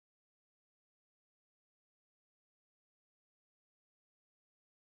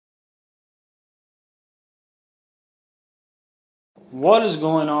What is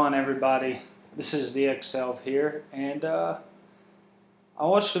going on, everybody? This is the Etho here, and I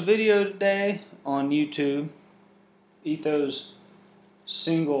watched a video today on YouTube, Ethos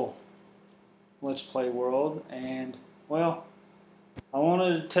single Let's Play world, and well, I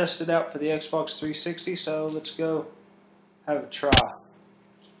wanted to test it out for the Xbox 360, so let's go have a try.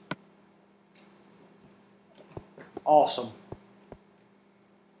 Awesome.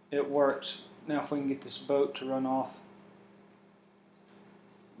 It works. Now if we can get this boat to run off.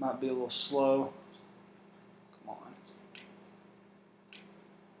 Might be a little slow. Come on.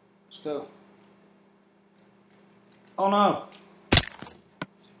 Let's go. Oh no!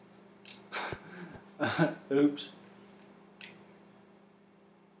 Oops.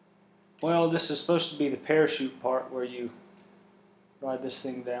 Well, this is supposed to be the parachute part where you ride this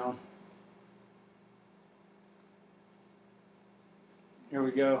thing down. Here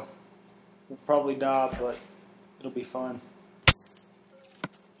we go. We'll probably die, but it'll be fun.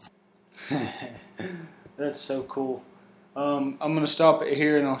 That's so cool. I'm going to stop it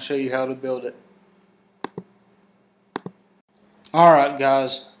here and I'll show you how to build it. Alright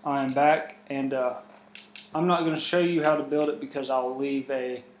guys, I am back, and I'm not going to show you how to build it because I'll leave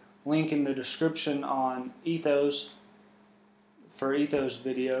a link in the description on Ethos for Ethos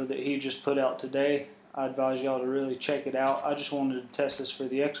video that he just put out today. I advise y'all to really check it out. I just wanted to test this for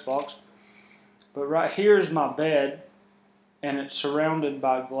the Xbox. But right here is my bed, and it's surrounded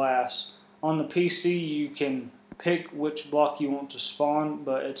by glass. On the PC you can pick which block you want to spawn,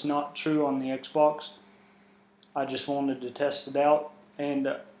 but it's not true on the Xbox. I just wanted to test it out,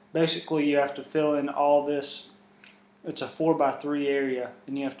 and basically you have to fill in all this. It's a 4x3 area,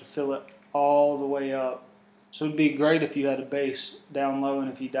 and you have to fill it all the way up. So it'd be great if you had a base down low,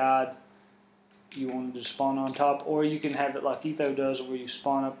 and if you died you wanted to spawn on top, or you can have it like Etho does where you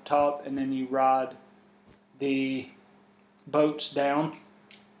spawn up top and then you ride the boats down,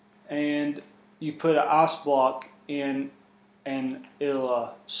 and you put an ice block in and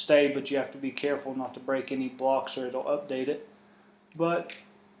it'll stay, but you have to be careful not to break any blocks or it'll update it. But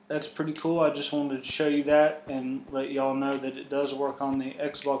that's pretty cool. I just wanted to show you that and let y'all know that it does work on the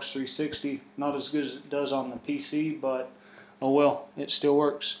Xbox 360. Not as good as it does on the PC, but oh well, it still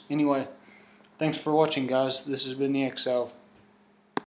works. Anyway, thanks for watching guys. This has been the Etho.